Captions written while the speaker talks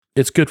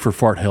It's good for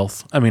heart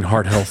health. One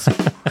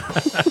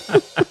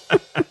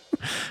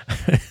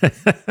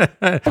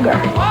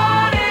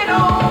and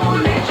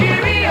only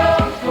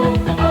Cheerios.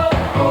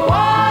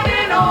 One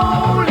and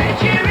only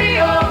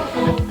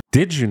Cheerios.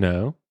 Did you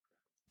know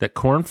that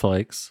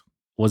cornflakes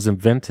was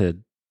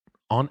invented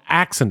on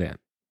accident?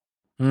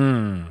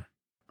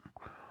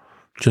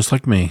 Just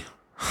like me.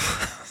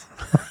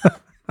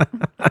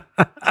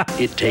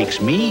 It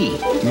takes me,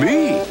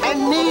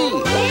 and me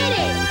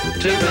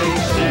to make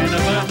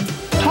cinema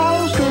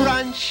toast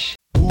crunch.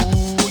 Ooh,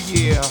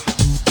 yeah.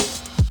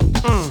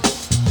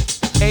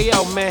 Hey,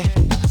 yo, man.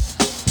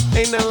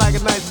 Ain't nothing like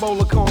a nice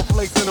bowl of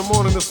cornflakes in the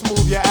morning to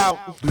smooth you out.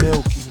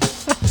 Milky.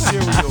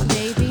 Cereal.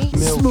 Baby,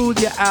 Milky. Smooth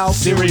you out.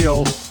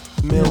 Cereal.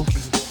 Milky.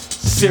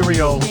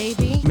 Cereal.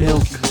 baby,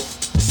 Milky.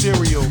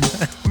 Cereal.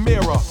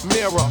 Mirror,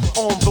 mirror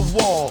on the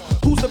wall.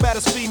 Who's the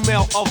baddest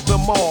female of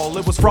them all?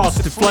 It was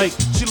Frosted Flake.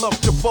 She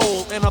loved your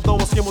bowl, and although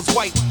her skin was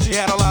white, she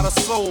had a lot of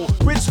soul.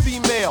 Rich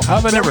female. How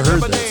have I never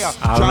heard this? debonair,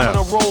 I don't driving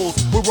know. her rolls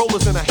with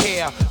rollers in her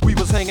hair. We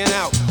was hanging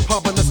out,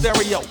 pumping the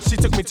stereo. She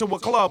took me to a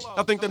club.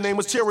 I think the name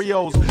was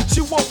Cheerios. She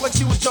walked like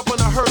she was jumping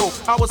a hurdle.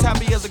 I was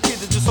happy as a kid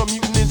that just saw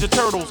Mutant Ninja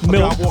Turtles. A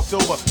Milk. guy walked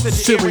over, said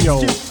your Cereal.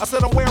 earrings cute. I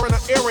said I'm wearing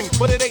an earring,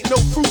 but it ain't no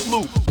Fruit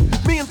Loop.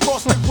 Me and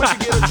Frosted went to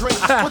get a drink,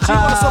 but she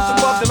ordered something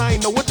above, then I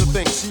ain't know what to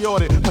think. She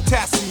ordered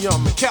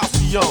potassium and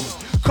calcium,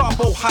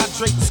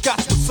 carbohydrate,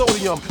 scotch with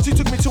sodium. She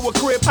took me to a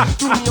crib,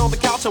 threw me on the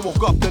couch. I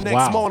woke up the next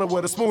Wow. morning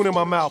with a spoon in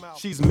my mouth.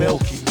 She's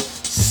milky,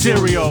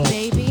 Cereal.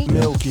 baby,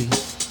 milky,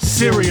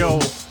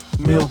 Cereal.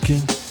 milky,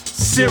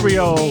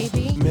 Cereal.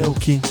 baby.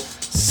 milky,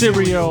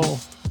 Cereal.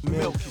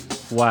 milky.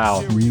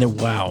 Wow.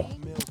 Wow.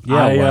 Yeah,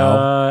 I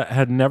wow.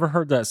 had never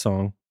heard that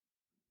song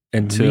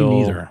until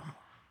Me neither.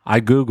 I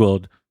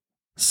Googled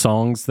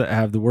songs that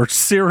have the word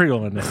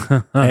cereal in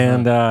it.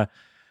 And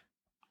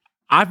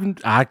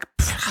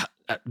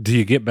do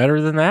you get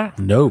better than that?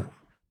 No.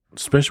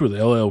 Especially with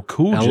LL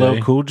Cool J.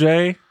 LL Cool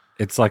J.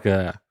 It's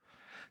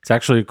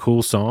actually a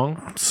cool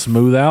song.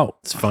 Smooth out.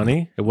 It's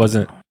funny. It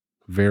wasn't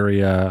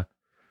very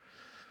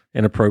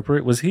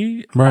inappropriate. Was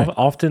he Right.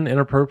 often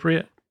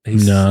inappropriate?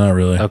 No, not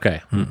really.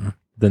 Okay. Mm-mm.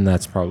 Then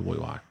that's probably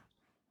why.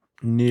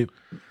 Nope.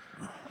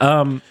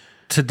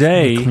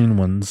 Today, Clean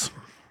ones.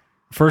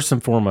 first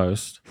and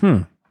foremost,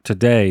 Hmm.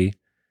 today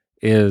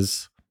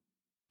is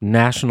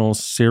National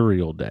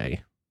Cereal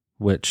Day,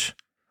 which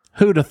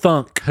Who'da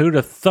thunk?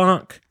 who'da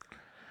thunk?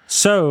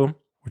 So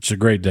Which is a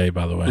great day,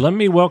 by the way. let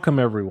me welcome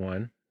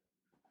everyone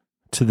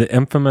to the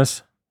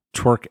infamous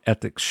Twerk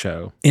Ethics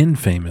Show.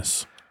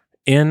 Infamous.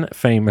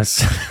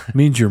 Infamous.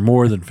 Means you're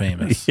more than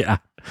famous. Yeah.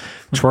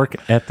 Twerk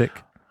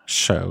Ethic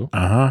Show.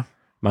 Uh-huh.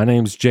 My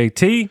name's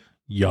JT.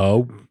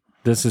 Yo.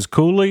 This is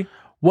Cooley.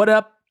 What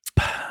up?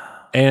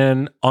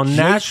 And on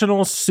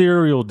National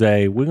Cereal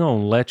Day, we're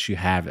going to let you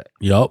have it.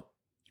 Yup.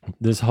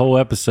 This whole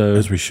episode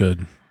As we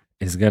should.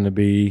 is going to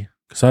be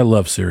Because I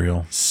love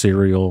cereal.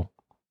 cereal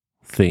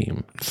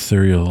theme.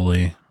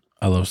 Cereally.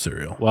 I love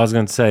cereal. Well, I was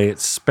going to say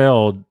it's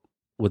spelled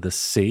with a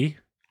C.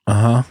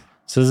 Uh-huh.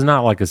 So it's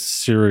not like a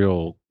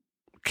serial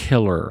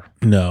killer,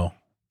 No.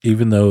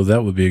 Even though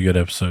that would be a good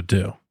episode,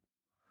 too.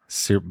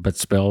 but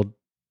spelled.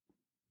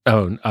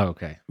 Oh,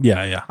 okay.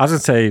 Yeah, yeah. I was going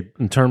to say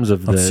in terms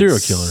of Of the serial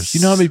killers. You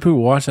know how many people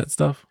watch that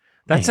stuff?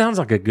 That Man. sounds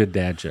like a good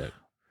dad joke.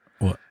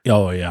 What?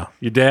 Oh, yeah.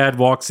 Your dad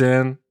walks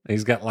in,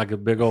 he's got like a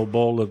big old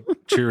bowl of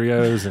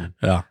Cheerios and,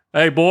 Yeah.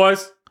 hey,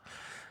 boys,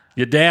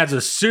 your dad's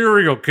a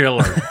serial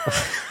killer.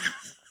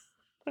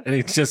 And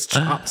he just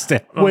chops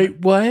down. on Wait,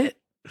 what?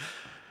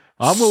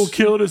 I'm going to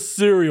kill this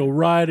cereal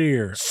right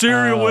here.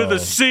 cereal with Oh. a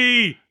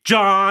C,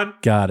 John.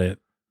 Got it.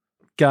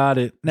 Got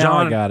it. Now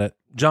John- I got it.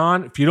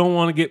 John, if you don't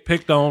want to get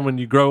picked on when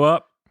you grow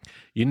up,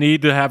 you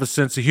need to have a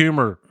sense of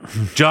humor.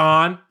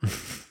 John.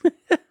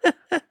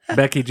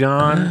 Becky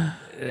John.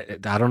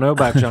 I don't know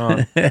about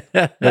John.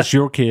 That's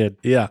your kid.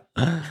 Yeah.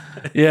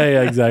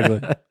 Yeah,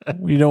 exactly.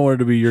 You don't want it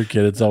to be your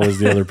kid. It's always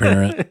the other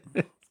parent.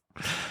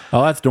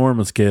 Oh, that's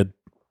Norma's kid.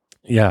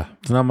 Yeah.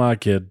 It's not my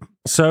kid.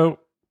 So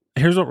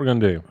here's what we're going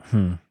to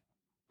do.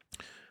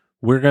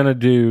 We're going to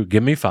do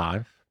Give Me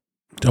Five,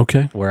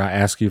 Okay. where I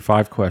ask you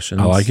 5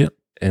 questions. I like it.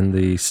 In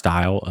the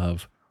style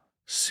of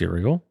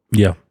cereal.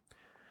 Yeah.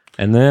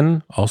 And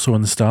then, Also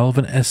in the style of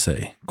an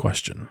essay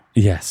question.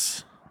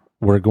 yes,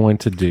 we're going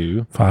to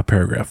do,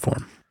 5-paragraph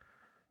form.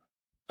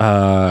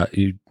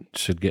 you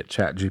should get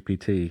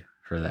ChatGPT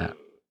for that.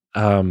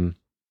 Then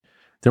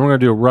we're going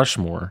to do a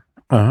Rushmore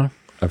Uh-huh.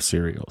 of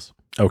cereals.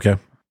 Okay.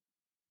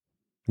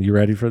 You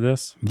ready for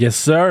this? Yes,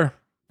 sir.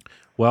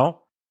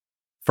 Well,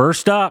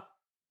 first up,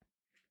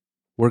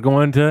 we're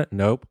going to,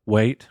 nope,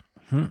 wait.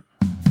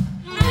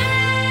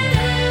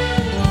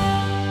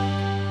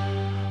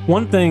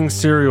 One thing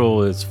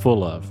cereal is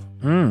full of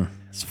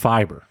is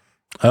fiber.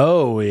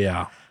 Oh,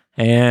 yeah.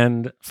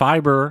 And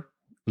fiber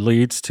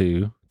leads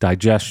to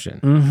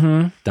digestion.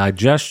 Mm-hmm.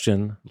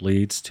 Digestion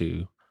leads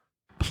to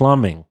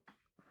plumbing.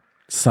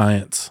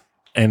 Science.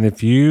 And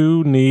if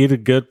you need a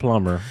good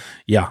plumber,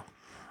 Yeah,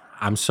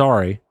 I'm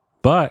sorry,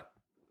 but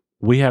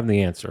we have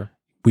the answer.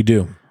 we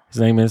do. His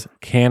name is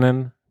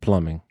Cannon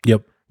Plumbing.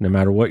 Yep. no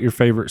matter what your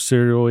favorite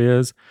cereal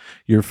is,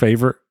 your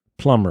favorite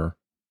plumber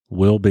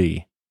will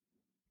be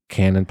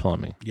Cannon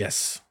Plumbing.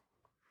 Yes.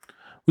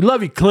 We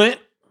love you, Clint.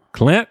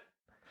 Clint,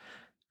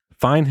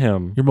 find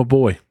him You're my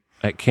boy.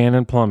 at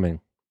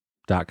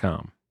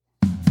cannonplumbing.com.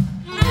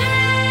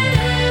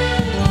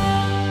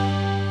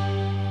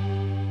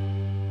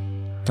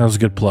 That was a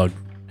good plug.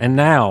 And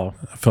now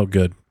I felt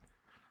good.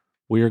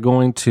 we are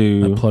going That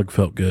to plug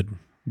felt good.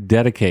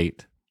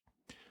 dedicate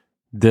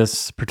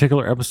this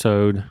particular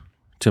episode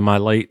to my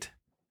late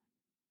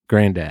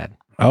granddad.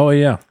 Oh,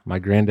 yeah. My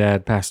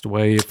granddad passed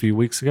away a few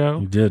weeks ago.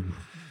 You did.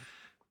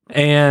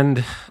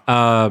 And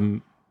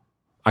I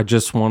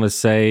just want to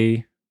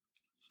say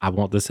I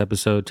want this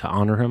episode to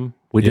honor him.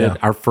 We Yeah. did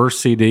our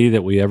first CD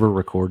that we ever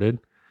recorded.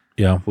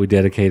 Yeah. We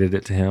dedicated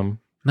it to him.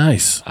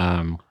 Nice.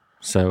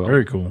 So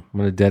Very cool. I'm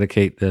going to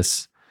dedicate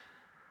this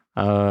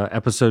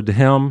episode to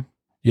him.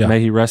 Yeah.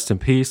 May he rest in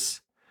peace.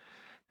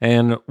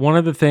 And one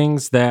of the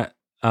things that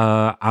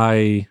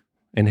I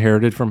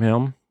inherited from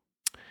him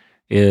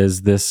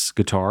is this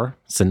guitar.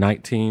 It's a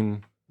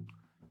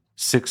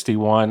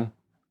 1961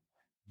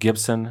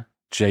 Gibson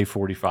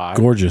J45.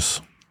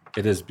 Gorgeous.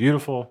 It is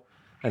beautiful.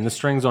 And the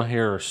strings on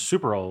here are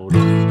super old. So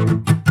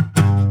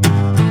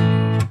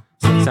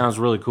it sounds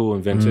really cool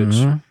and vintage.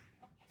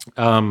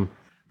 Mhm.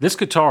 This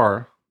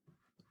guitar,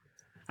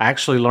 I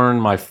actually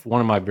learned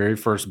one of my very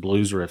first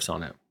blues riffs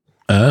on it.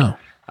 Oh.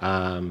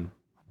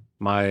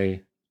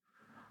 My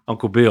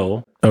Uncle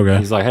Bill, Okay.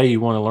 he's like, hey, you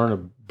want to learn a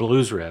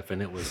blues riff?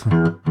 And it was,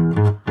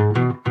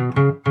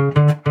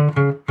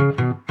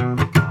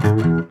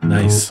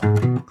 Nice.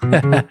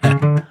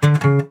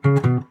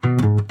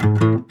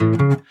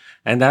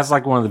 and that's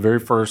like one of the very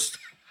first,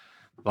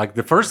 like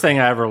the first thing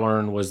I ever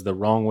learned was the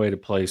wrong way to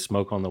play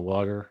Smoke on the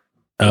Water.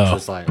 Which Oh.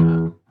 was like,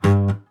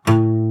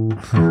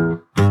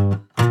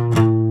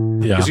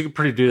 Yeah. because you can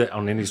pretty do that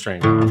on any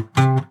string. But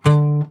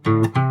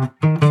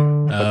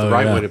Oh, the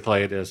right yeah. way to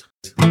play it is.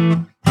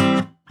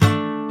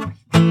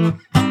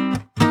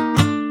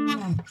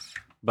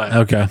 But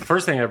Okay. the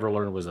first thing I ever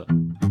learned was a.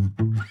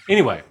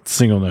 Anyway,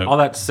 Single note. all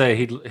that to say,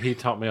 he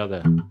taught me all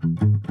that.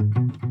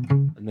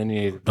 And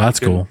then That's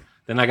cool.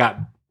 Then I got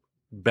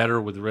better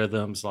with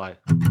rhythms, like.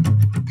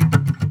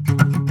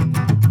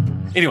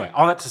 Anyway,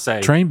 all that to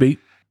say. Train beat.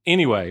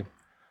 Anyway,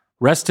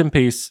 rest in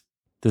peace.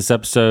 This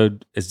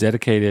episode is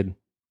dedicated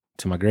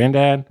to my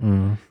granddad,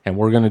 Mm. and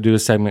we're going to do a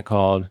segment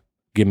called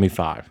 "Give Me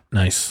Five."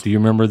 Nice. Do you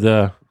remember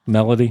the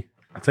melody?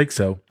 I think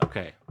so.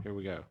 Okay, here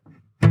we go.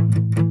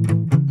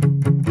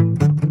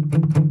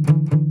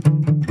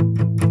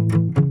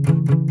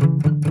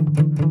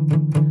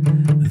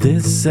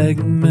 This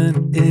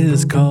segment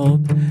is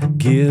called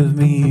Give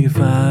Me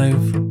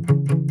Five.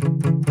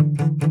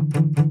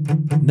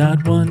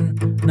 Not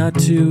one, not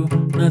two,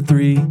 not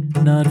three,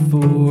 not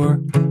four,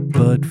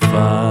 but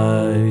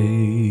five.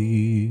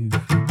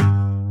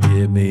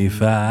 Give me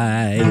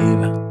five.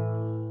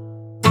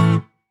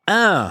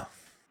 Ah.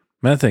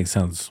 Man, that thing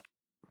sounds,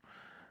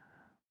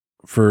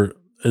 for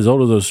as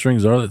old as those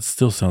strings are, that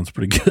still sounds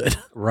pretty good.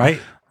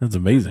 Right? That's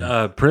amazing.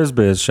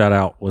 Prisbiz, shout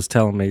out, was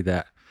telling me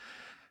that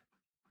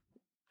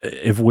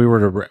if we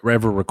were to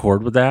ever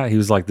record with that, he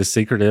was like, the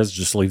secret is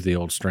just leave the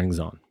old strings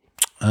on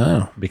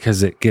Oh,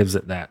 because it gives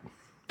it that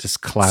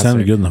just classic,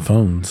 sounded good in the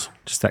phones.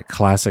 just that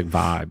classic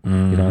vibe.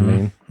 You know what I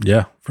mean?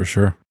 Yeah, for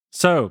sure.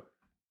 So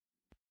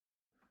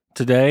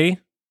today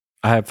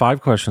I have 5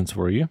 questions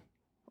for you.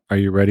 Are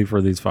you ready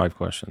for these 5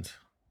 questions?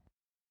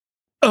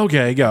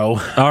 Okay,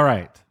 go. All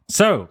right.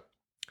 So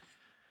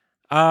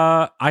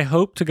I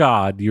hope to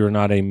God you're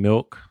not a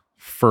milk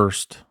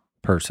first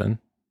person.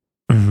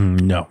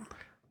 No.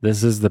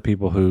 This is the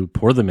people who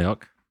pour the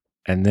milk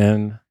and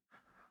then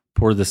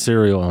pour the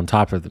cereal on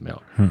top of the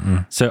milk.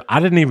 Mm-mm. So I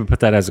didn't even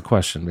put that as a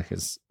question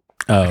because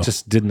Oh, I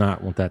just did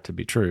not want that to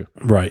be true.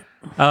 right.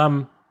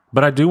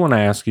 But I do want to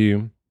ask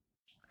you,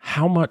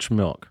 how much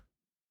milk?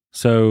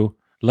 So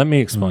let me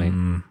explain.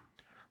 Mm,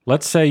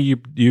 Let's say you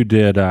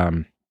did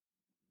a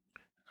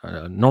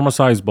normal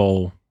size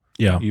bowl.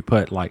 yeah. You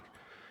put like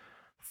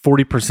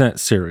 40%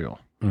 cereal,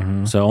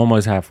 Mhm. so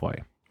almost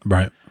halfway.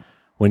 Right.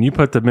 When you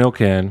put the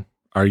milk in,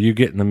 are you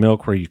getting the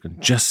milk where you can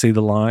just see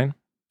the line?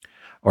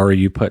 Or are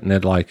you putting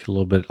it like a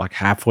little bit like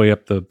halfway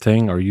up the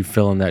thing? Or are you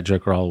filling that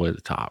joker all the way to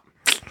the top?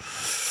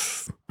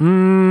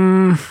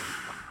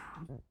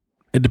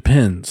 It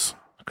depends.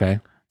 Okay.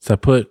 So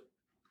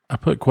I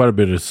put quite a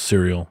bit of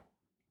cereal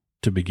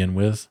to begin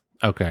with.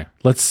 Okay.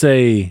 Let's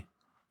say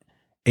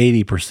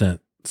 80%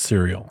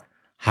 cereal.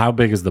 How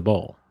big is the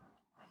bowl?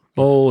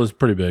 Bowl is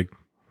pretty big.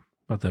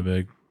 About that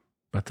big.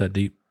 About that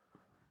deep.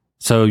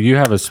 So you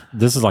have this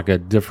is like a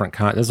different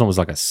kind. This one was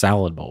like a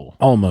salad bowl.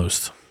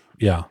 Almost.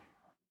 Yeah.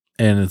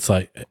 And it's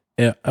like,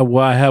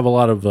 well, I have a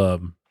lot of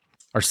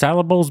Are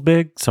salad bowls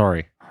big?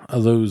 Sorry.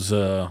 those,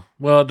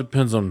 well, it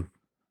depends on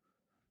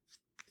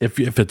if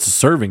it's a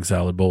serving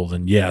salad bowl,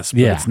 then yes,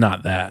 but Yeah. it's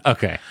not that.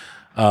 Okay.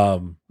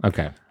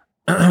 Okay.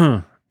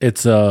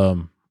 It's, I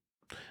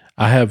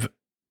have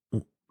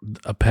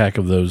a pack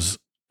of those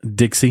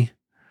Dixie,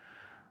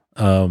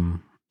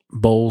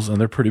 bowls, and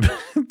they're pretty,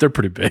 they're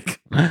pretty big.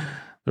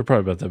 They're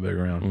probably about that big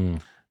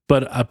around.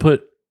 But I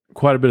put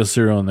quite a bit of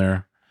cereal in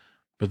there.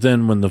 But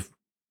then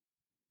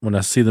when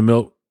I see the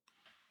milk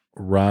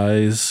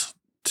rise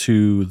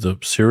to the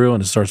cereal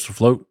and it starts to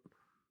float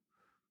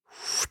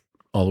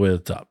all the way to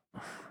the top.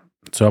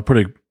 So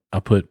I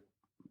put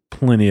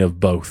plenty of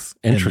both.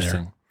 in there.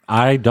 Interesting.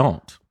 I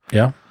don't.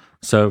 Yeah.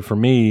 So for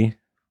me,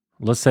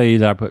 let's say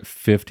that I put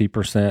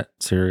 50%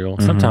 cereal.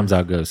 Sometimes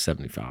I'll go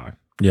 75.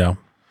 Yeah.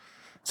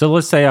 So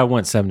let's say I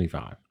went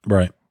 75.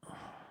 Right.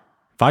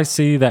 If I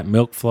see that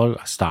milk float,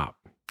 I stop.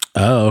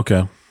 Oh,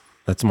 okay.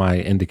 That's my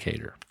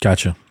indicator.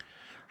 Gotcha.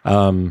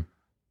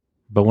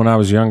 But when I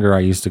was younger, I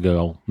used to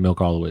go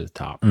milk all the way to the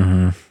top.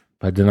 Mm-hmm.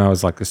 But then I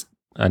was like,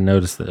 I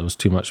noticed that it was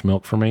too much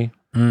milk for me.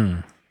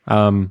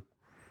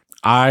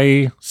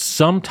 I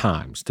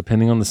sometimes,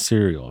 depending on the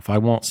cereal, if I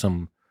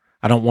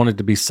don't want it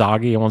to be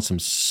soggy, I want some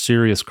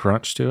serious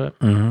crunch to it.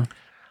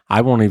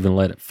 I won't even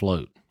let it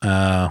float.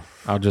 I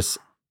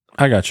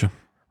got you.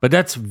 But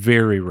that's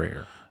very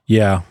rare.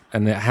 Yeah.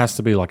 And it has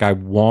to be like, I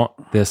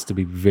want this to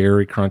be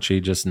very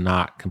crunchy, just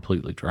not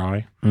completely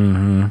dry.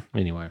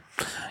 Anyway.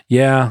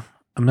 Yeah.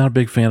 I'm not a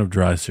big fan of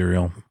dry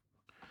cereal.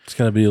 It's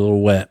got to be a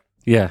little wet.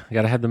 Yeah, you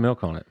got to have the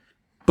milk on it.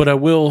 But I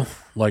will,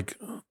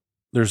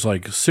 there's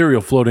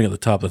cereal floating at the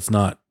top that's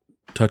not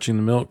touching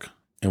the milk.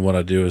 And what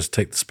I do is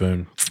take the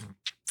spoon,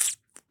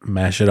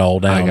 mash it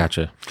all down. I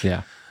gotcha.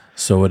 Yeah.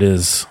 So it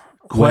is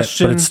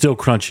Question- wet, but it's still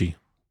crunchy.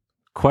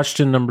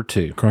 Question number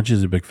 2. Crunchy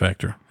is a big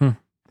factor.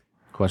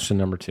 Question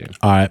number 2.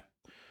 All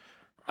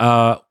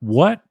right.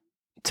 What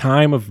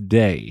time of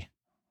day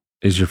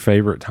is your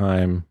favorite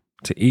time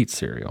to eat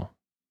cereal?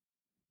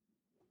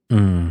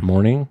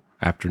 Morning,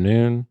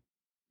 afternoon,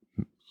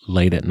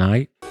 late at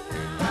night?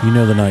 You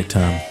know the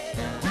nighttime.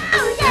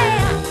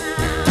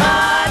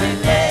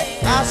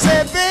 I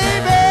said,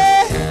 baby,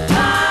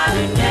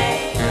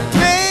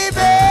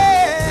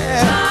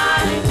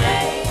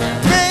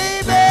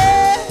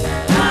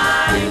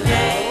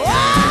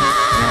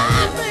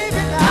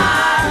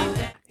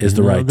 Is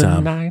the right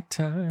time.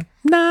 Nighttime.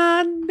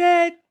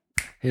 Night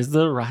is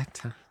the right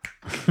time.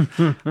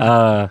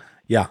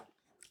 Yeah.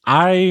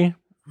 I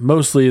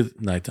Mostly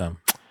nighttime.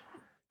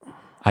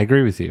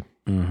 agree with you.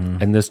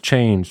 And this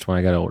changed when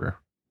I got older.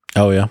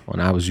 Oh, yeah. When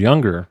I was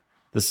younger,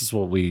 this is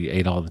what we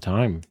ate all the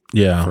time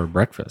Yeah. for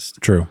breakfast.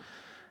 True.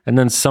 And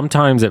then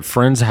sometimes at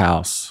friend's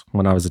house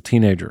when I was a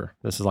teenager,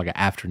 this is like an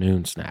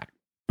afternoon snack.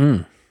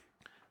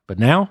 But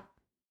now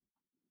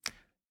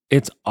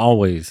it's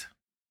always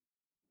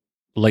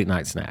late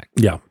night snack.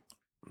 Yeah.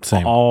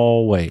 Same.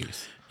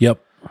 Always.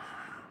 Yep.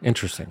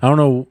 Interesting. I don't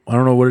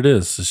know what it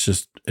is.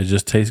 It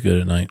just tastes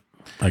good at night,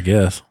 I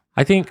guess.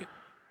 I think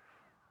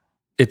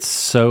it's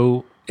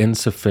so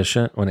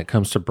insufficient when it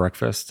comes to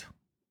breakfast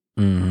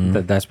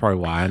that's probably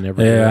why I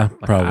never do Yeah, it.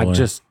 Like, probably. I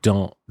just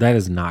don't. That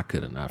is not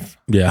good enough.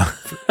 Yeah.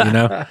 You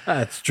know?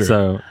 That's true.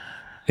 So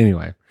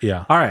anyway.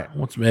 yeah. All right. I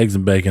want some eggs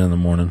and bacon in the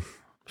morning.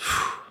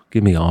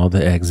 Give me all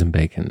the eggs and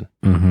bacon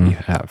you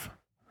have.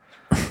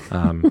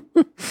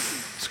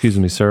 Excuse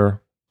me, sir.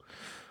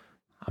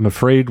 I'm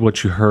afraid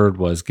what you heard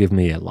was give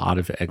me a lot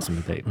of eggs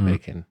and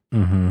bacon.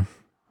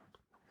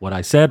 What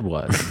I said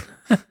was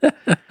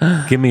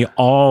give me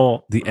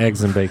all the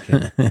eggs and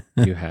bacon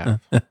you have.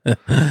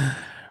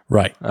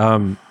 Right.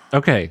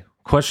 Okay.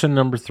 Question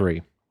number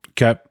 3.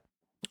 Okay.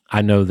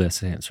 I know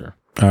this answer,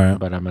 All right.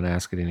 but I'm going to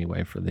ask it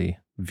anyway for the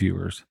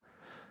viewers.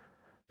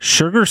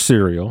 Sugar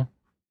cereal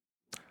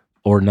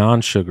or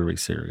non-sugary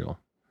cereal?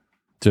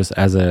 Just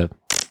as a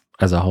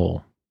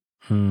whole.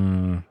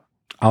 I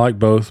like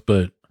both,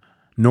 but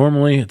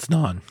normally it's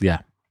non. Yeah.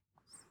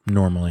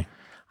 Normally.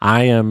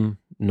 I am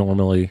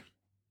normally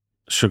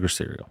sugar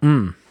cereal.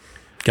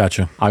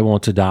 Gotcha. I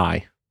want to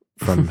die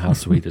from how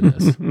sweet it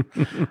is.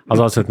 I was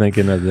also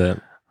thinking of I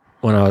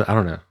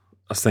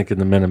was thinking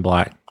the Men in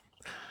Black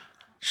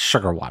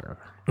sugar water.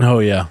 Oh,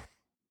 yeah.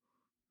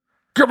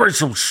 Give me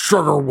some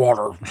sugar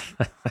water.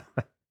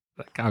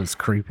 That guy was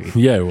creepy.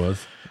 Yeah, it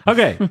was.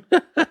 Okay.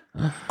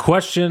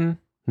 Question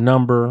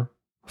number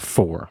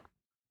 4.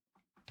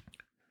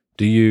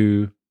 Do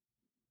you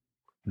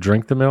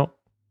drink the milk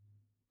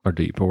or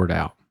do you pour it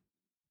out?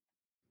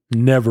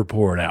 Never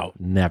pour it out.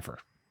 Never.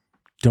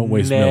 Don't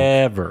waste milk.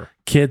 Never.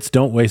 Kids,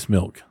 don't waste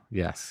milk.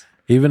 Yes.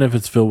 Even if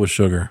it's filled with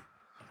sugar.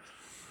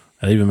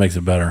 That even makes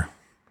it better.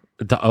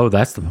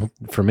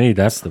 For me,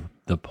 that's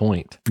the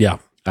point. Yeah.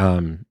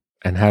 And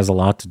has a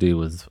lot to do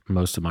with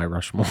most of my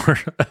Rushmore.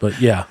 But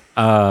yeah.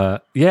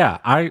 I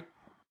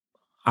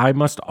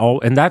must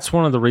and that's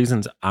one of the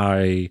reasons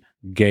I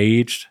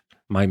gauged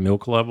my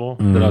milk level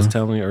that I was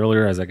telling you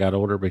earlier as I got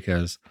older,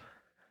 because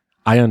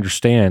I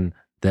understand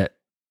that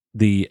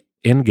the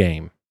end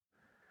game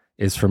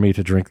is for me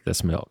to drink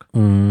this milk.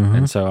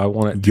 And so I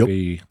want it to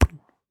be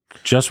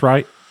just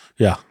right.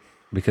 Yeah.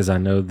 Because I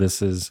know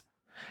this is,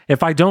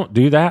 if I don't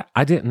do that,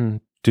 I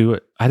didn't do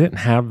it. I didn't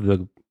have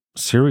the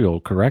cereal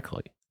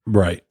correctly.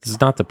 Right. This is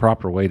not the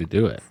proper way to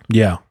do it.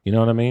 Yeah. You know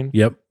what I mean?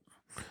 Yep.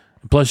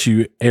 Plus,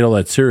 you ate all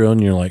that cereal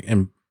and you're like,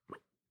 and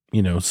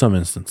some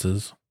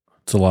instances,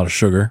 it's a lot of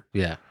sugar.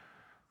 Yeah.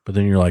 But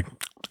then you're like,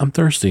 I'm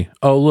thirsty.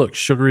 Oh, look,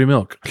 sugary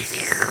milk.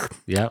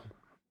 Yep.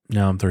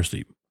 Now I'm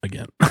thirsty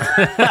again.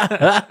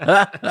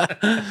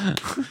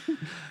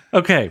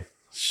 Okay.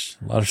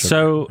 A lot of sugar.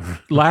 So,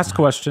 last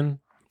question,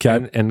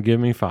 Okay. and give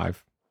me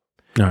 5.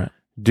 All right.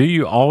 Do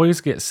you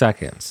always get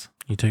seconds,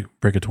 You take a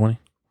break of 20?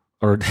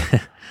 or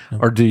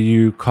or do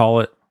you call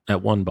it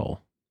at one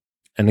bowl?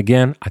 And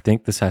again, I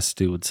think this has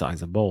to do with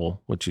size of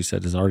bowl, which you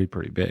said is already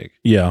pretty big.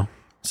 Yeah.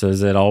 So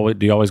is it always?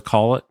 Do you always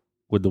call it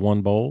with the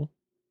one bowl?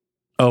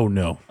 Oh,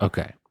 no.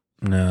 Okay.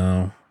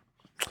 No.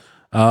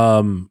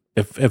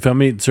 If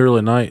I'm eating cereal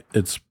at night,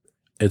 it's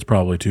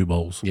probably 2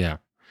 bowls. Yeah.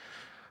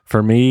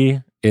 For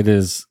me, it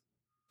is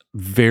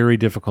very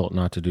difficult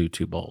not to do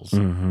 2 bowls,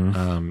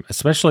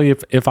 especially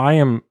if I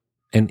am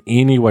in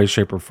any way,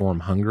 shape, or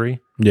form hungry.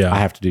 Yeah. I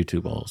have to do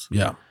 2 bowls.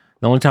 Yeah.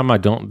 The only time I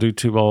don't do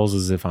 2 bowls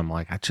is if I'm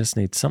like, I just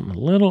need something a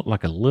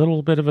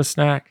little bit of a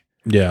snack.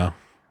 Yeah.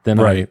 Then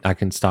Right. I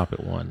can stop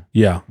at 1.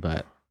 Yeah.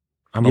 But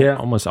Yeah.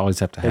 almost always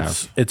have to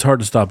have. It's hard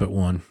to stop at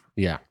 1.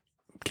 Yeah.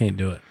 Can't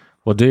do it.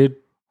 Well, dude,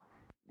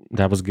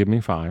 that was Give Me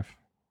 5.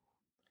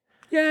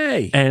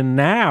 Yay. And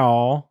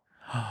now,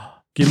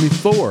 Give me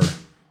 4.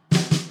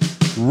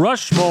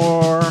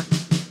 Rushmore.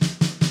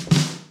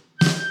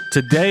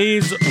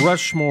 Today's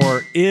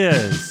Rushmore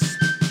is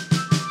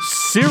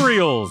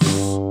cereals,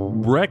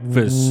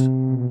 breakfast,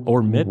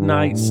 or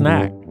midnight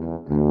snack.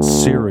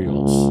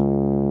 Cereals.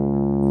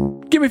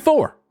 Give me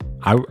 4.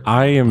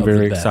 I am Of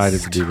very the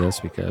excited best. to do this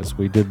because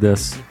we did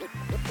this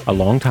a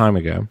long time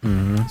ago.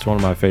 It's one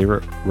of my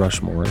favorite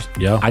Rushmores.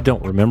 Yeah. I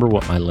don't remember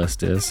what my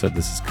list is, so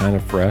this is kind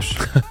of fresh.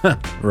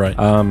 Right.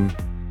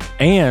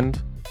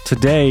 And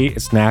today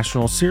is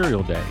National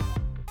Cereal Day,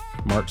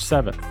 March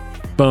 7th.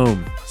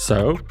 Boom.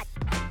 So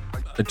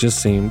it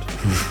just seemed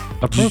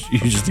You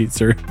just eat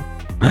cereal.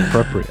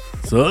 appropriate.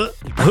 So,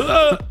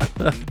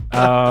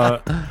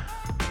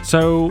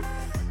 So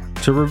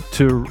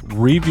to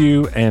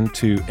review and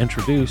to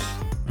introduce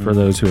for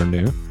those who are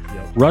new,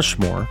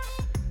 Rushmore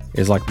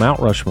is like Mount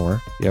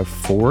Rushmore. You have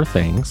 4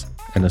 things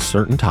and a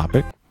certain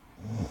topic.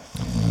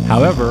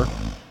 However,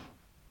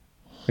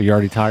 are you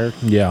already tired?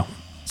 yeah.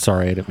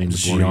 Sorry, I didn't mean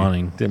to bore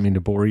Yawning. you. Didn't mean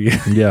to bore you.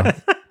 Yeah.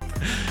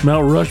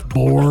 Mount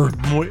Rushmore.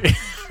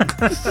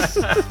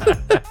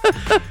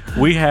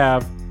 We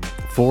have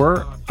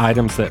 4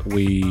 items that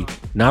we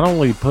not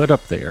only put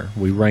up there,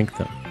 we rank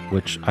them,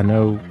 which I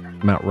know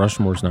Mount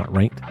Rushmore's not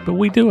ranked, but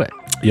we do it.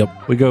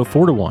 Yep. We go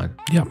 4 to 1.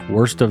 Yep.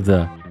 Worst of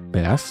the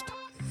best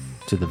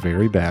to the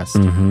very best.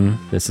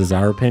 This is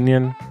our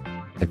opinion.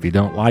 If you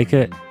don't like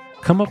it,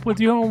 come up with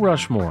your own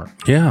Rushmore.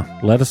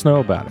 Yeah. Let us know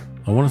about it.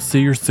 I want to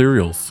see your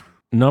cereals.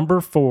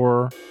 Number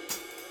 4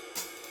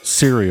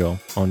 cereal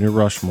on your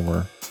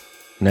Rushmore.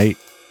 Nate,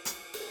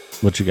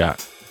 what you got?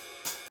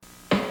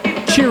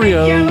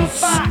 Cheerios.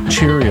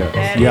 Cheerios.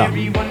 Yeah.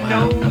 Everyone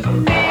knows the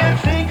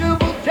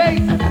unthinkable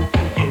taste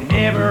you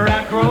never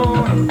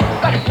outgrown.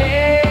 But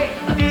hey,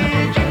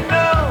 did you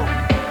know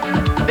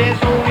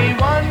there's only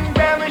 1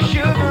 gram of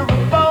sugar a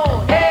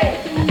bowl?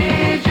 Hey,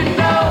 did you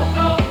know?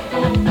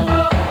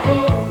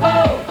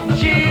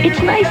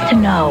 It's nice to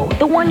know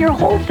the one your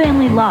whole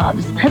family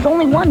loves has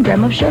only 1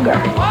 gram of sugar.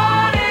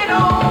 One and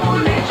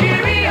only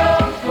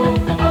Cheerios.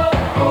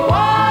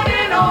 One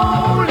and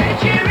only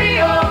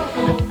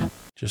Cheerios.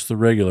 Just the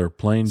regular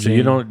plain So Jane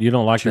you don't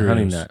like the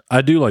honey Cheerios. nut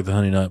I do like the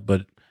honey nut,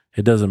 but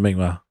it doesn't make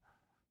my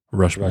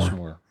Rushmore.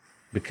 Rushmore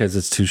because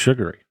it's too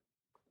sugary.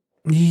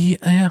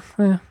 Yeah.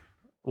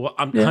 Well,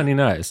 Yeah. honey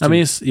nut. Is I too-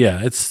 mean,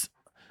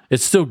 it's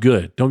still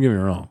good. Don't get me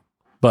wrong,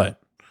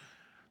 but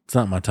it's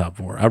not my top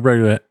 4.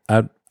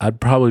 I'd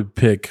probably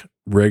pick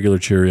regular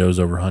Cheerios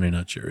over honey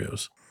nut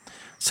Cheerios.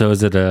 so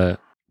is it a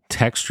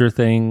texture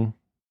thing?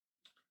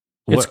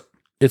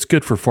 It's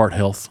good for heart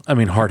health.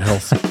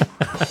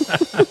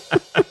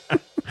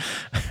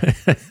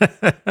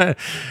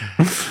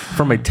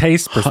 From a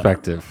taste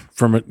perspective,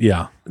 From it,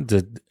 yeah.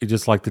 did you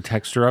just like the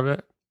texture of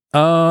it,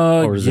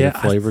 Or or is it a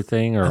flavor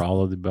thing, or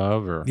all of the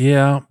above, or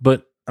Yeah,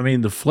 but I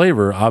mean the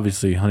flavor,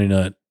 obviously, honey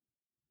nut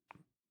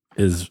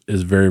is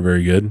very,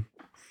 very good.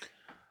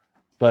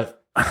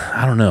 But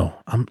I don't know.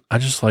 I don't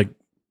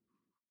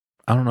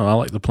know. I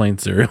like the plain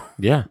cereal.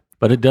 yeah?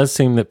 But it does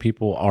seem that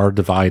people are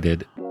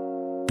divided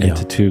Yeah.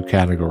 into 2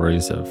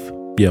 categories of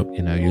Yep.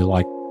 you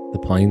like the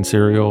plain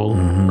cereal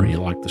Mhm. or you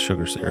like the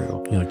sugar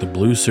cereal. You like the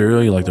blue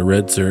cereal, you like the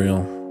red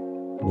cereal.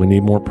 We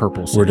need more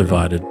purple cereal. We're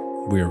divided.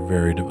 We are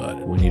very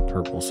divided. We need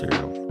purple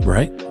cereal.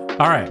 Right?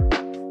 All right.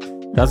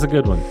 That's a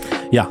good one.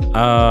 Yeah.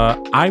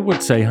 I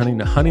would say Honey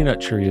Nut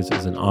Cheerios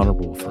is an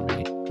honorable for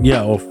me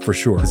Yeah, oh, for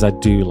sure. because I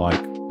do like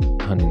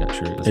Honey Nut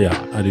Cheerios. Yeah,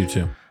 I do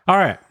too. All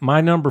right.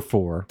 My number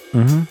 4.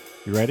 Mm-hmm.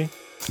 You ready?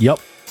 Yep.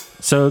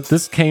 So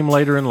this came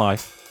later in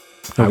life.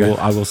 Okay.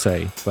 I will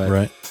say, but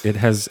Right. it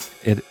has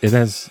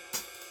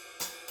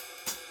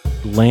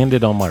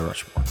landed on my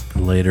Rushmore.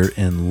 Later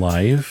in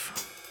life.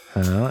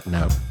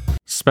 No.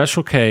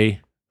 Special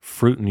K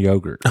fruit and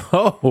yogurt.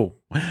 Oh,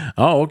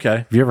 okay.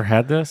 Have you ever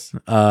had this?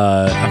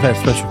 I've had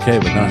Special K,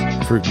 but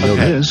not fruit and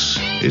yogurt. This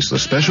is the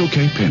Special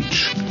K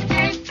Pinch.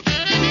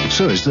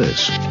 So is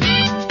this.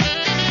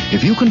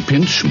 If you can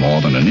pinch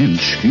more than an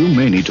inch, you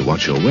may need to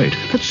watch your weight.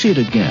 Let's see it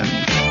again.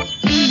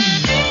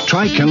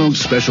 Try Kellogg's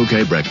Special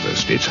K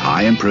breakfast. It's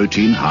high in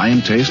protein, high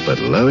in taste, but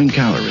low in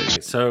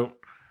calories. So,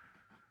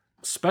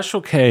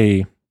 Special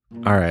K,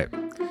 all right.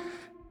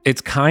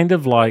 It's kind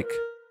of like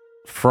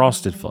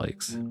Frosted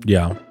Flakes.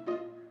 Yeah.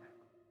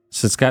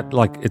 So it's got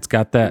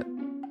that,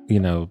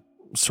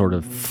 sort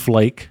of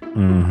flake.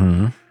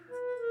 Mm-hmm.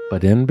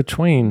 But in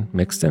between,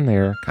 mixed in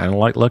there, kind of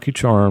like Lucky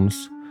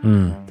Charms,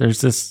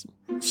 there's this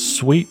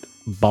sweet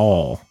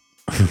ball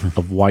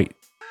of white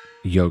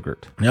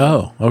yogurt.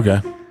 Oh,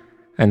 okay.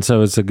 And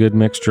so it's a good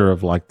mixture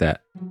of like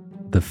that,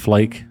 the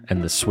flake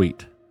and the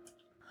sweet.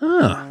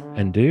 Huh.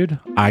 And dude,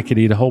 I could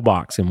eat a whole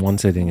box in one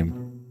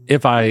sitting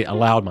if I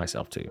allowed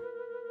myself to.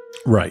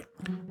 Right.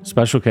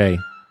 Special K,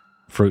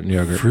 fruit and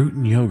yogurt. Fruit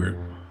and yogurt.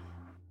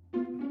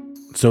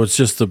 So it's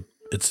just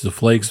the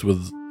flakes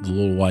with the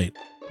little white.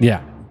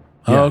 Yeah.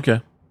 Oh, Yeah.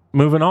 okay.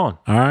 Moving on.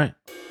 All right.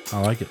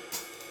 I like it.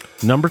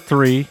 Number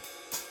 3,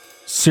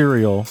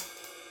 cereal,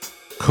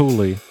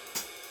 Cooley,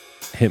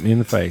 hit me in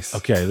the face.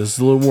 Okay, this is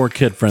a little more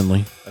kid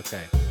friendly.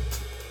 Okay.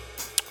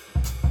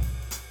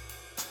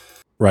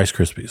 Rice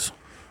Krispies.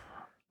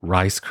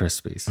 Rice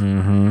Krispies.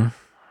 Mm-hmm.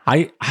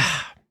 I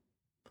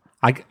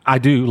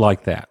do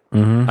like that.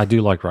 Mm-hmm. I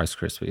do like Rice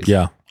Krispies.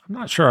 Yeah. I'm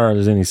not sure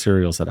there's any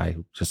cereals that I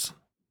just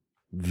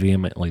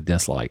vehemently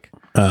dislike.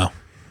 Oh.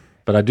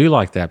 But I do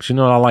like that. But you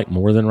know what I like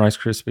more than Rice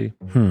Krispie?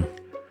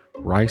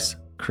 Rice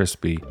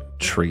Krispie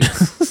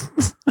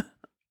treats.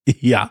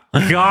 Yeah.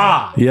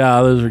 God.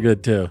 Yeah, those are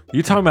good too.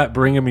 You talking about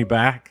bringing me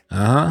back?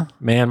 Uh-huh.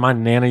 Man, my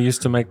Nana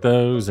used to make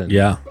those. And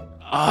Yeah.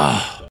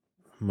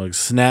 Like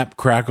snap,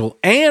 crackle,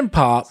 and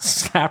pop.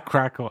 Snap,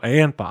 crackle,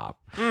 and pop.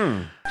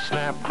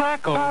 Snap,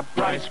 crackle, pop,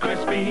 Rice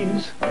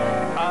Krispies.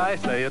 I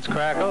say it's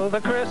crackle,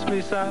 the crispy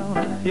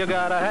sound. You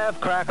gotta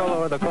have crackle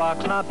or the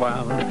clock's not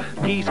wound.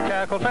 Geese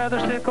cackle,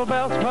 feathers tickle,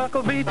 bells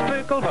buckle, beats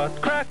pickle, but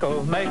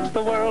crackle makes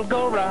the world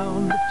go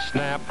round.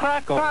 Snap,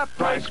 crackle, pop,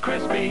 Rice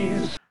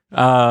Krispies.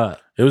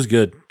 It was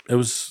good. It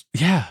was.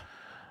 Yeah.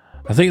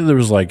 I think there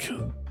was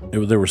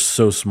they were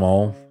so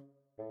small.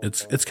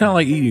 It's kind of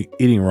like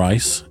eating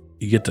rice.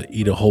 You get to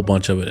eat a whole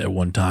bunch of it at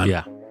one time.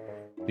 Yeah.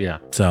 Yeah.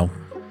 So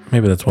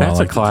maybe that's why That's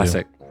I a like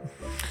classic.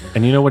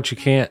 And you know what you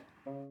can't,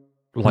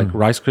 like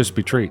Rice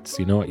Krispie treats,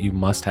 you know what you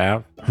must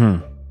have?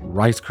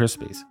 Rice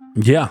Krispies.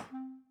 Yeah.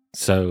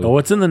 So Oh,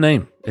 it's in the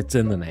name. it's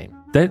in the name.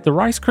 The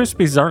Rice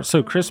Krispies aren't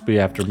so crispy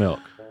after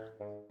milk.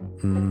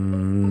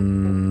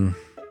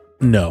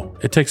 No,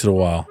 it takes it a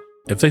while.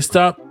 If they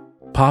stop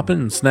popping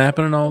and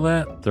snapping and all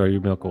that, Throw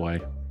your milk away.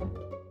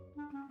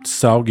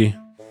 soggy.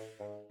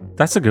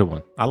 That's a good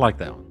one. I like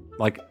that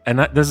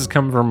one. This is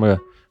coming from a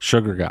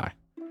sugar guy.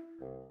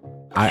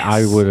 I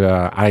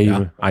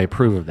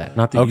approve of that.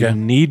 Not that you Okay.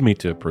 need me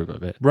to approve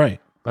of it, Right.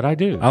 but I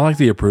do. I like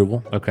the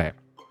approval. Okay.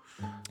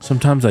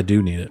 Sometimes I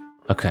do need it.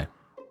 Okay.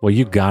 Well,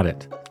 you got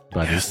it,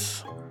 buddy.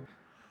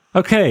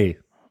 Okay.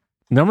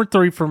 Number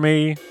 3 for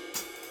me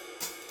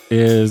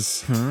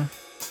is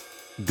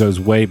goes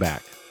way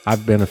back.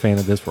 I've been a fan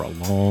of this for a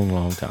long,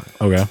 long time.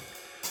 Okay.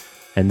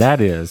 And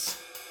that is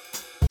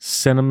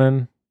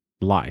Cinnamon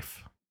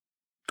Life.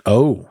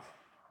 Oh.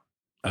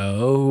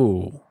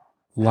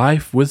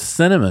 Life with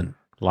cinnamon.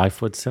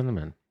 Life with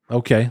cinnamon.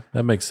 Okay.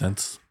 That makes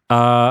sense.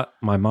 My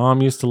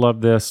mom used to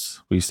love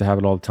this. We used to have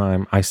it all the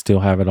time. I still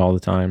have it all the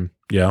time.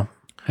 Yeah.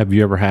 Have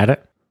you ever had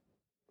it?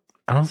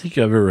 I don't think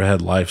I've ever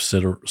had Life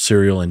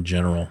cereal in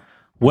general.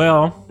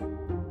 Well,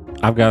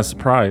 I've got a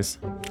surprise.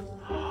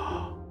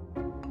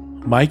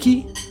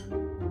 Mikey?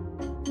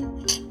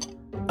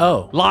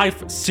 Oh.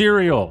 Life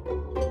cereal.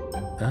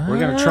 We're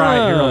going to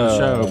try it here on the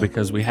show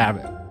because we have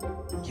it.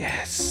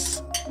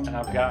 Yes. And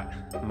I've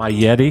got my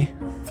Yeti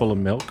full of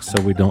milk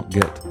so we don't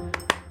get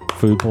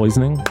food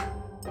poisoning.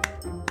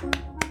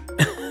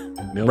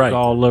 Milk Right.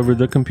 all over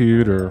the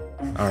computer.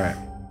 All right.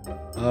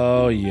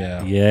 Oh,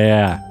 yeah.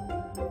 Yeah.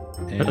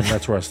 And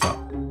that's where I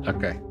stopped.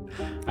 Okay.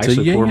 I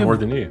actually yeah, poured you more have-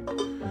 than you.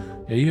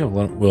 Yeah, you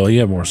have you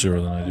have more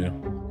cereal than I do,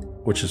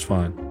 which is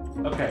fine.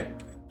 Okay.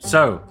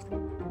 So,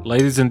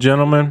 ladies and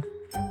gentlemen,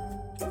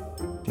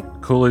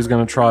 Cooley's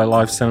going to try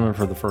Life Cinnamon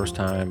for the first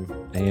time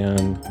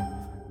and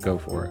go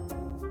for it.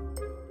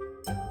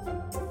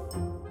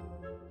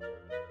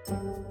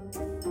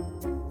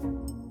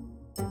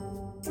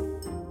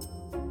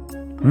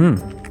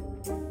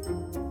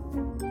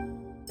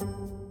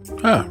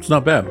 Ah, it's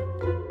not bad.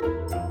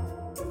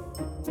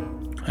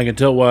 I can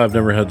tell why I've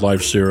never had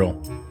Life cereal.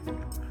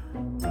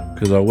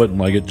 Because I wouldn't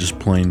like it just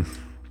plain.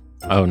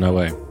 Oh, no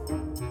way.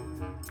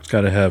 It's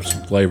got to have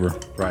some flavor.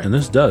 Right. And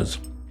this does.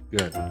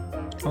 Good.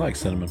 I like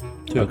cinnamon,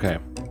 too. Okay.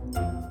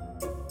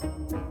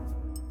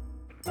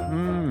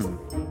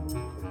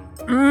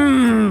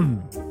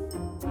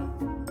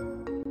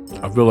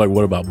 I feel like,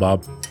 what about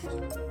Bob?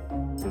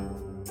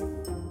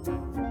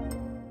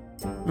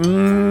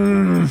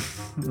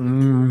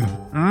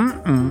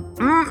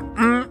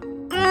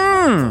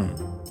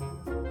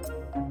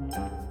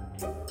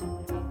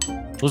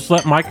 Let's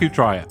let Mikey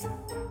try it.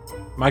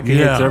 Mikey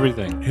hits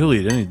everything. He'll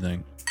eat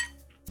anything.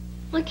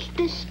 What's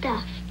this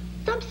stuff?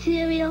 Some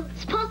cereal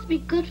is supposed to be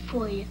good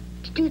for you.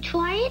 Did you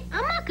try it?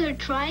 I'm not gonna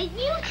try it.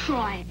 You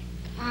try it.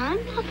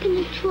 I'm not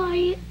gonna try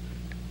it.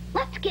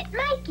 Let's get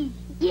Mikey.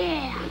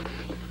 Yeah.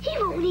 He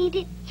won't eat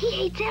it. He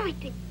hates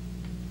everything.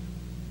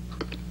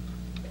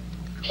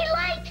 He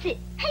likes it.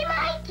 Hey,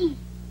 Mikey.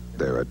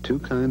 There are two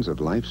kinds of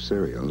Life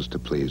cereals to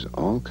please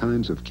all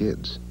kinds of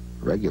kids.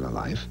 Regular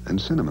Life and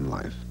Cinnamon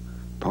Life.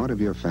 Part of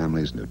your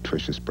family's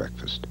nutritious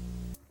breakfast.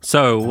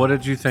 So, what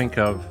did you think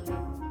of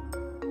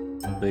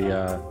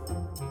the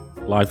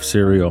Life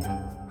cereal?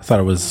 I thought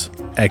it was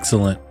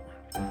excellent.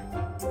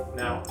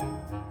 Now,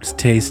 It's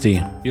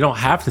tasty. you don't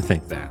have to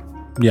think that.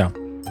 Yeah.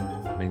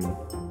 I mean,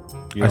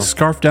 you I don't-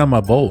 scarfed down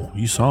my bowl.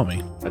 You saw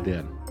me. I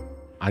did.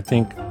 I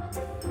think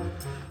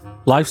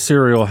Life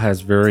cereal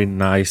has very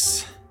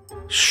nice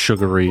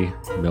sugary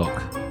milk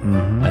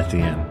at the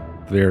end.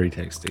 Very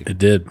tasty. It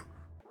did.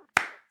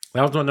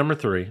 That was my number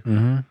 3.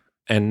 Mm-hmm.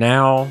 And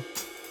now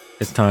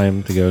it's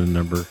time to go to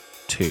number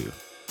 2.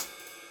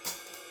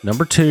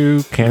 Number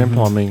 2, Cannon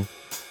Plumbing.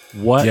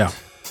 What? Yeah.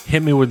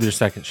 Hit me with your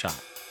second shot.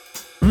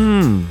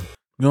 Going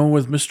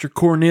with Mr.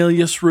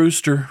 Cornelius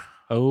Rooster.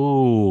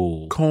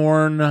 Oh.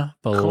 Corn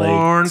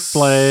flakes.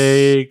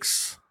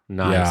 Cornflakes.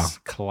 Nice. Yeah.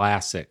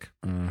 Classic.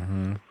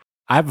 Mm-hmm.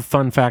 I have a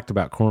fun fact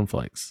about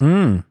cornflakes.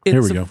 Here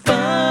we go.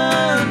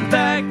 Fun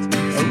fact.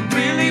 A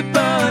really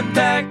fun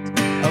fact.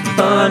 A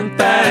fun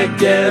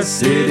fact.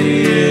 Yes, it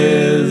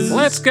is.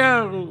 Let's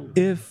go.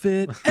 If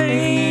it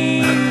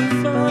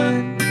ain't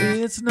fun,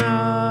 it's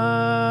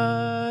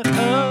not.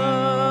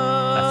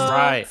 That's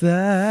right.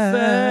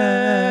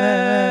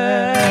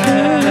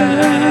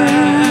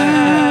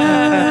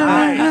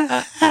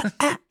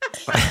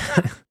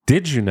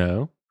 Did you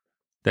know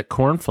that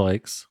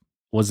cornflakes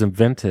was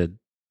invented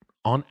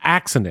on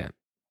accident?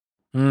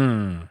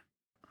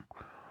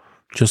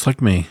 Just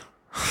like me.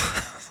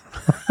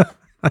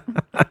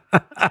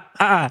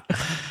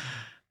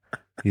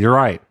 You're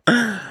right.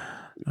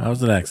 That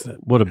was an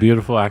accident. What a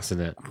beautiful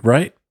accident.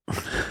 Right?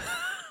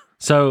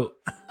 So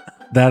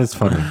that is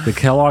funny. The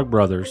Kellogg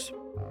brothers,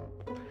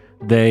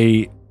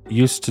 they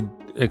used to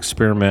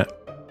experiment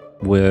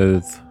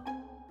with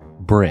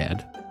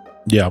bread.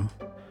 Yeah.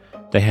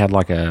 They had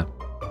like a,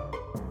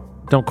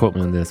 don't quote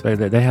me on this, but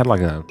they had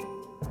like a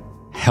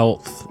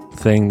health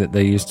thing that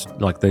they used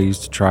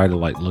to try to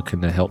like look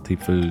into healthy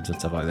foods and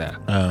stuff like that.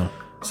 Oh.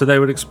 So they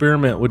would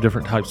experiment with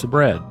different types of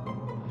bread.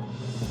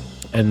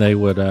 And they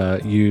would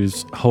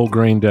use whole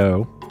grain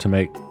dough to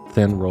make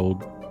thin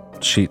rolled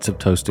sheets of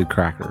toasted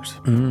crackers.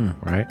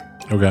 Right?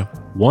 Okay.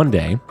 One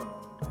day,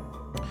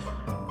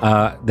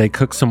 they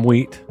cooked some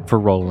wheat for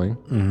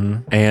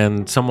rolling,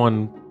 and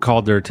someone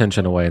called their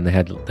attention away, and they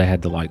had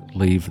to like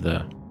leave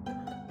the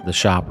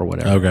shop or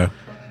whatever. Okay.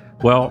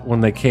 Well,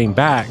 when they came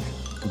back,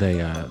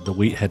 the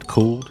wheat had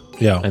cooled.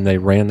 Yeah. And they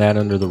ran that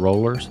under the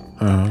rollers.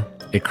 Uh-huh.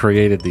 It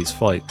created these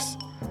flakes,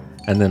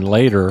 and then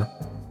later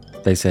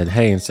they said,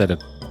 "Hey, instead of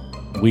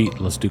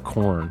wheat, let's do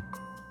corn."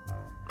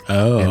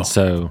 Oh. And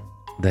so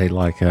they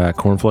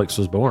cornflakes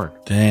was born.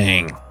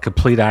 Dang.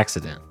 Complete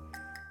accident.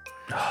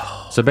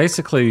 So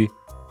basically,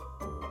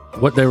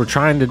 what they were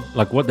trying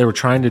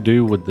to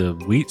do with the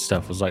wheat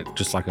stuff was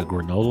just like a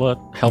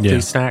granola healthy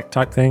snack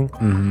type thing.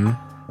 Mm-hmm.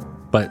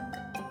 But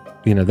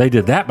they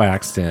did that by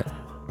accident.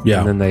 Yeah.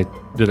 And then they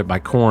did it by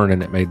corn,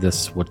 and it made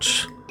this,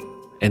 which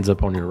ends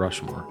up on your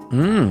Rushmore.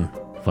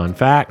 Fun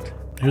fact.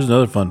 Here's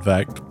another fun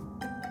fact.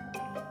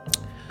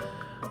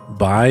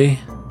 Buy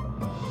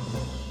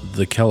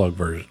the Kellogg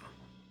version.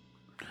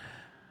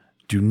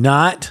 Do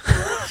not,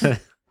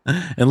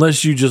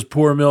 unless you just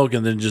pour milk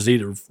and then just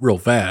eat it real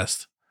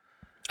fast,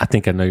 I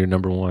think I know your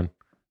number one.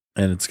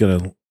 and it's going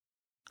to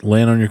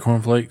land on your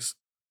cornflakes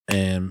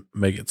and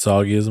make it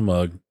soggy as a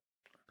mug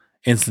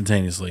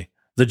instantaneously.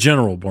 The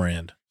General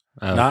brand.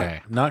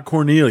 Okay. Not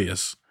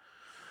Cornelius.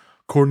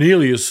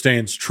 Cornelius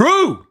stands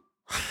true.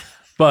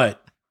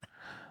 But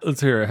Let's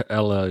hear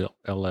LL. Ooh,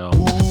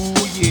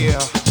 yeah.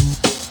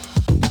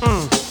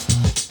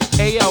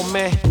 Hey, yo,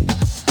 man.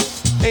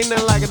 Ain't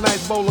nothing like a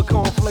nice bowl of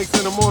cornflakes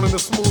in the morning to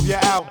smooth you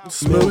out.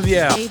 smooth you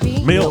out.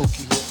 Milk.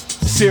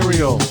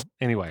 Cereal.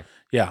 Anyway.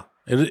 Yeah,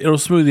 it'll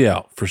smooth you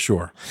out for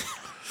sure.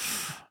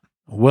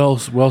 Well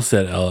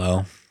said,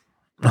 LL.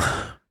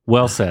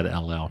 Well said,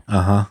 LL.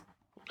 Uh-huh.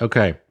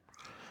 Okay.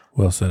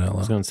 Well said, I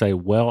was LL. going to say,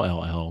 well,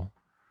 LL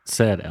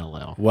said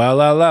LL. Well,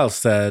 LL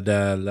said,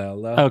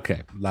 la.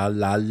 Okay. La,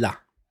 la, la.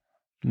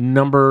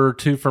 Number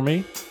 2 for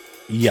me.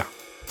 Yeah,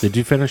 Did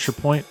you finish your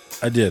point?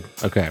 I did.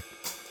 Okay.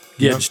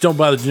 Yeah, just don't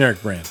buy the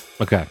generic brand.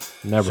 Okay. As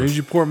Never. soon as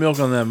you pour milk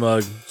on that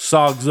mug,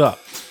 sogs up.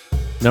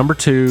 Number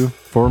 2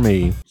 for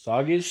me.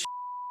 Soggy as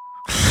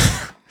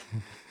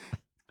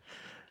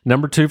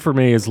Number 2 for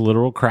me is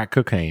literal crack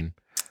cocaine.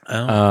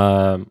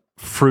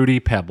 Fruity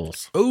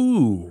Pebbles.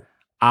 Ooh.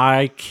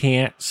 I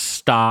can't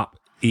stop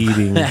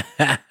eating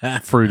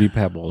Fruity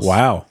Pebbles.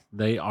 Wow.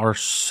 They are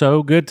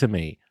so good to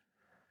me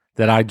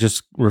that I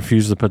just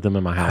refuse to put them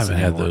in my I house haven't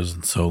had anymore. those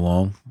in so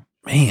long.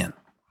 Man,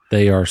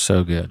 They are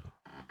so good.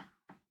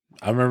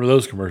 I remember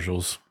those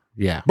commercials.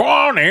 Yeah.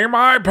 Bonnie,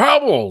 my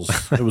pebbles.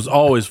 It was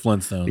always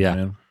Flintstones, Yeah.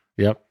 man.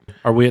 Yep.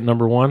 Are we at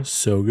number one?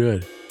 So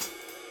good.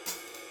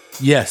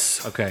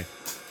 Yes, Okay.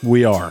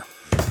 we are.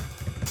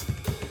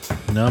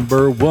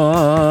 Number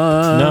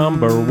one.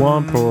 Number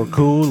one for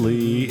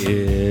Cooley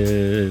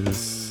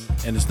is...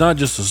 And it's not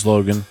just a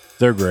slogan.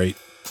 They're great.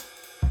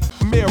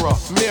 Mirror,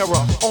 mirror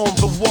on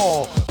the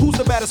wall. Who's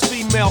the baddest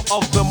female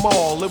of them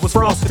all? It was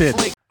Frosted.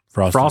 Flake.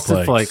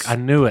 Frosted Flake. I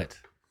knew it.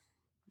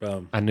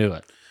 Boom. I knew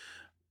it.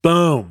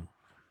 Boom.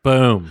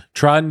 Boom.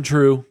 Tried and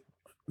true.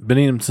 Been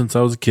eating them since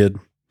I was a kid.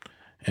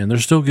 And they're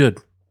still good.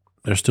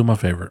 They're still my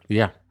favorite.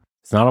 Yeah.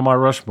 It's not on my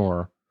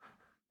Rushmore,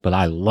 but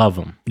I love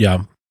them.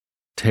 Yeah.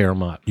 Tear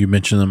them up. You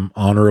mentioned them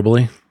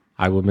honorably.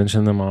 I would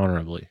mention them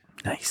honorably.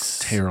 Nice.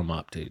 Tear them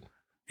up, dude.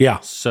 Yeah.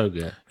 So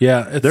good.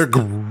 Yeah. They're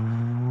great.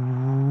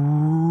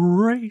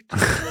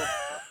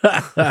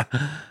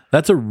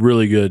 That's a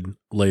really good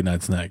late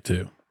night snack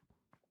too.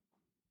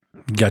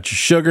 You got your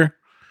sugar,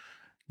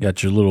 you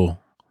got your little,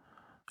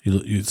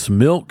 you some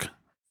milk,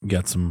 you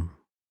got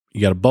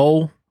a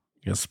bowl,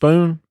 you got a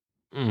spoon,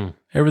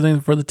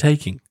 everything for the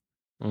taking.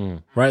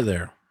 Right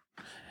there.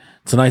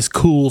 It's a nice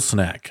cool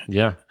snack.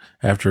 Yeah.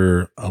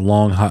 After a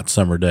long hot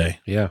summer day.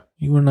 Yeah.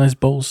 You want a nice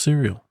bowl of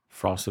cereal.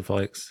 Frosted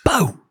Flakes.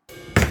 Boom.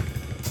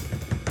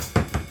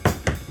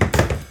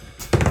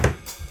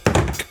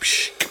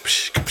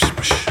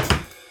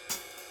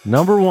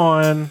 Number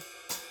one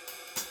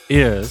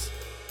is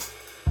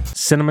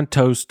Cinnamon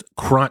Toast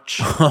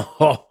Crunch.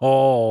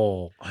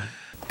 Oh.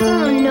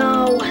 Oh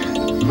no,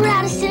 we're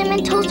out of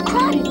Cinnamon Toast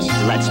Crunch.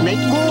 Let's make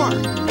more.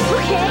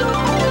 Okay.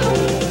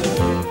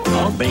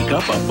 I'll bake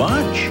up a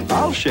bunch.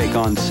 I'll shake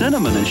on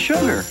cinnamon and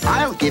sugar.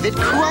 I'll give it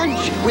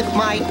crunch with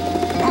my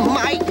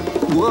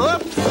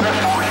whoops.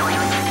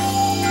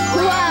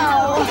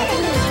 Wow.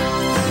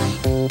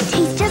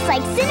 Tastes just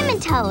like Cinnamon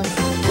Toast.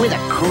 With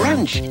a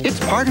crunch, it's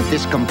part of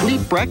this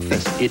complete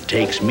breakfast. It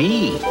takes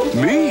me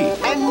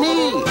And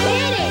me.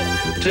 Hit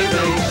it. to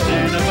make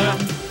cinnamon.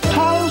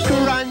 Toast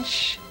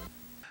Crunch.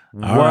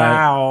 All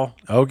Wow.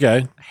 right.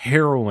 Okay.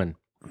 Heroin.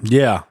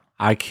 Yeah.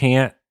 I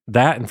can't.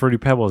 That and Fruity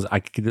Pebbles,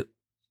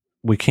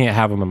 we can't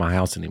have them in my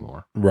house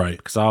anymore. Right.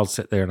 Because I'll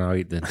sit there and I'll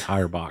eat the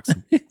entire box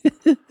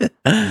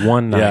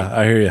one night. Yeah,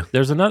 I hear you.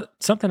 There's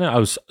something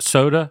else.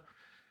 Soda.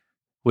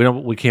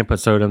 We can't put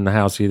soda in the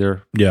house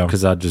either. Yeah.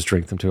 Because I just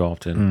drink them too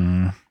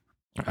often.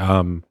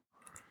 Certain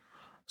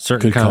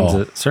Good kinds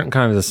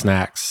call. of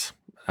snacks.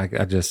 I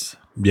just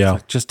Yeah.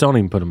 just don't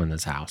even put them in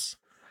this house.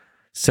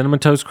 Cinnamon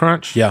Toast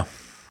Crunch. Yeah.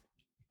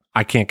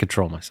 I can't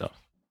control myself.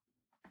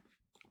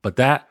 But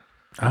that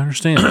I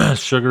understand.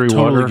 sugary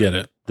Totally water, get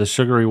it. the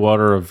sugary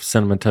water of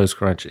Cinnamon Toast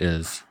Crunch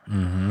is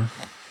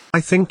I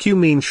think you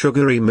mean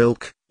sugary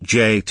milk,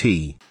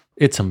 JT.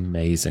 it's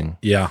amazing.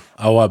 Yeah.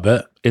 Oh, I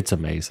bet. It's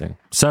amazing.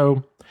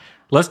 So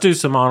let's do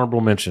some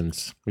honorable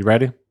mentions. You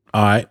ready?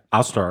 All right.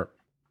 I'll start.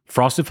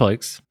 Frosted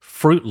Flakes,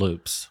 Fruit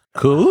Loops,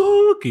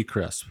 Cookie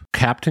Crisp,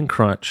 Captain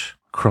Crunch,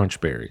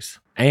 Crunch Berries,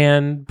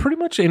 and pretty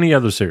much any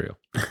other cereal.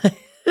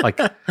 Like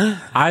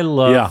I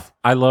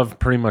love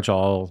pretty much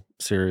all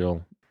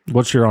cereal.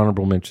 What's your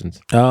honorable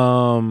mentions?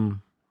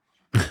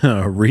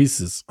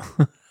 Reese's.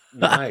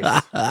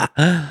 Nice.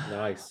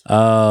 Nice.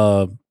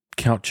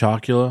 Count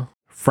Chocula,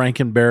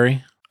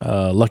 Frankenberry,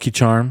 Lucky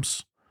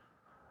Charms.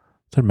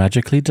 They're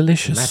magically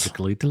delicious.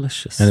 Magically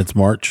delicious. And it's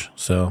March,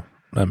 so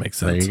that makes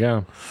sense. There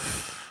you go.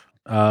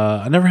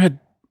 I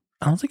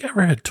don't think I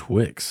ever had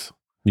Twix.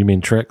 You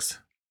mean Trix?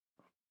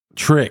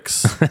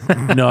 Trix.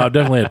 No, I've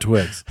definitely had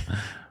Twix.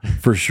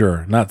 For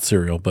sure. Not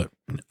cereal, but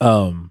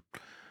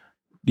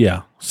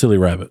yeah, Silly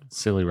Rabbit.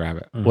 Silly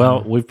Rabbit.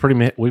 Well, we've pretty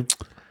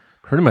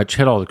much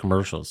hit all the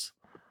commercials.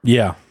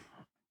 Yeah.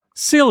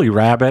 Silly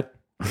Rabbit.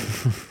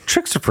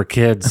 Tricks are for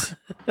kids.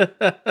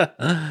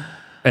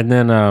 And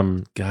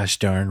then Gosh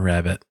darn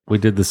rabbit. we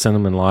did the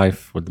Cinnamon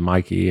Life with the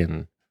Mikey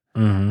and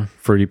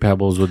Fruity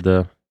Pebbles with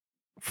the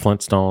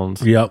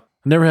Flintstones. Yep.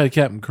 Never had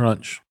Captain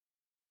Crunch.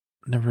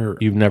 Never.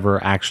 You've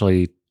never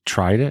actually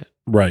tried it?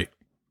 Right.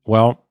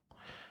 Well,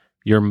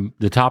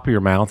 the top of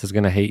your mouth is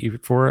going to hate you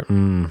for it,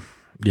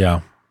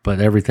 Yeah. but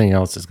everything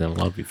else is going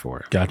to love you for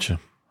it. Gotcha.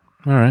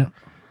 All right.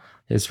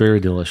 It's very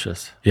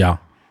delicious. Yeah.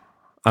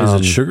 Is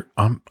it sugar?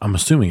 I'm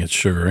assuming it's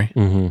sugary.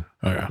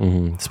 Mm-hmm.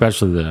 Okay.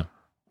 Especially the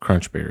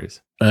Crunch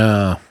Berries.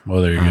 Well,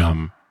 there you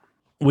go.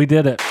 We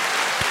did it.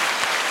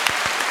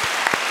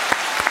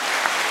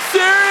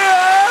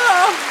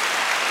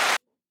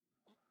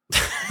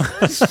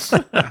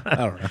 I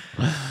don't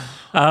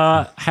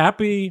know.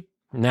 Happy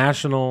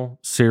National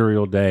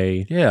Cereal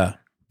Day. Yeah.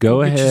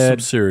 Go Get you some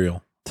ahead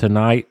cereal.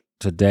 tonight,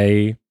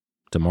 today,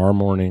 tomorrow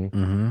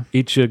morning.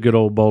 Eat you a good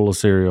old bowl of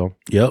cereal.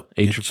 Yep.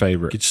 Eat your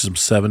favorite. Get you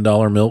some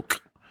 $7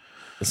 milk.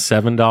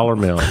 $7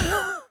 milk.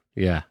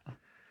 Yeah.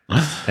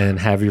 And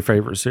have your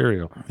favorite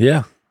cereal.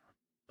 Yeah.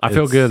 I feel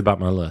It's- good about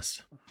my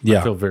list.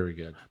 Yeah. I feel very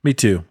good. Me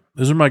too.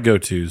 Those are my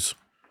go-tos.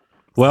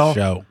 Well,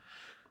 Show.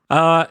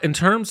 in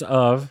terms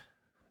of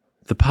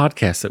the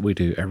podcast that we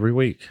do every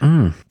week,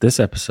 this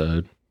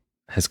episode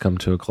has come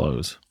to a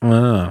close.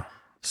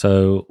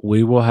 So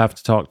we will have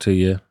to talk to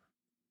you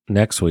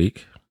next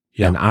week.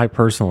 Yeah. And I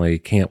personally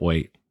can't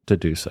wait to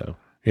do so.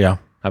 Yeah.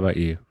 How about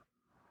you?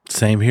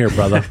 Same here,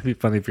 brother. It'd be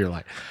funny if you're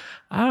like,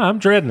 I'm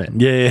dreading it.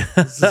 Yeah.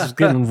 This is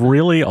getting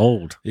really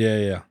old.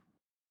 Yeah.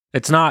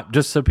 It's not,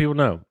 just so people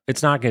know,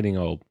 it's not getting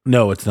old.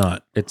 No, it's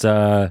not. It's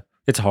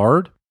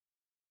hard,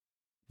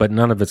 but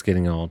none of it's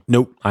getting old.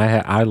 Nope.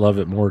 I love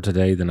it more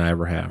today than I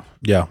ever have.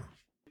 Yeah.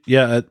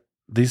 Yeah.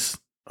 These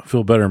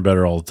feel better and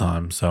better all the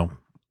time. So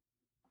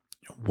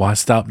why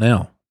stop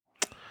now?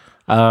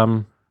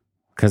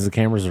 Because the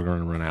cameras are going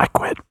to run out. I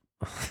quit.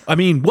 I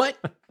mean, what?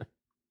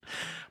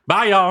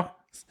 Bye, y'all.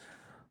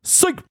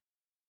 Psych.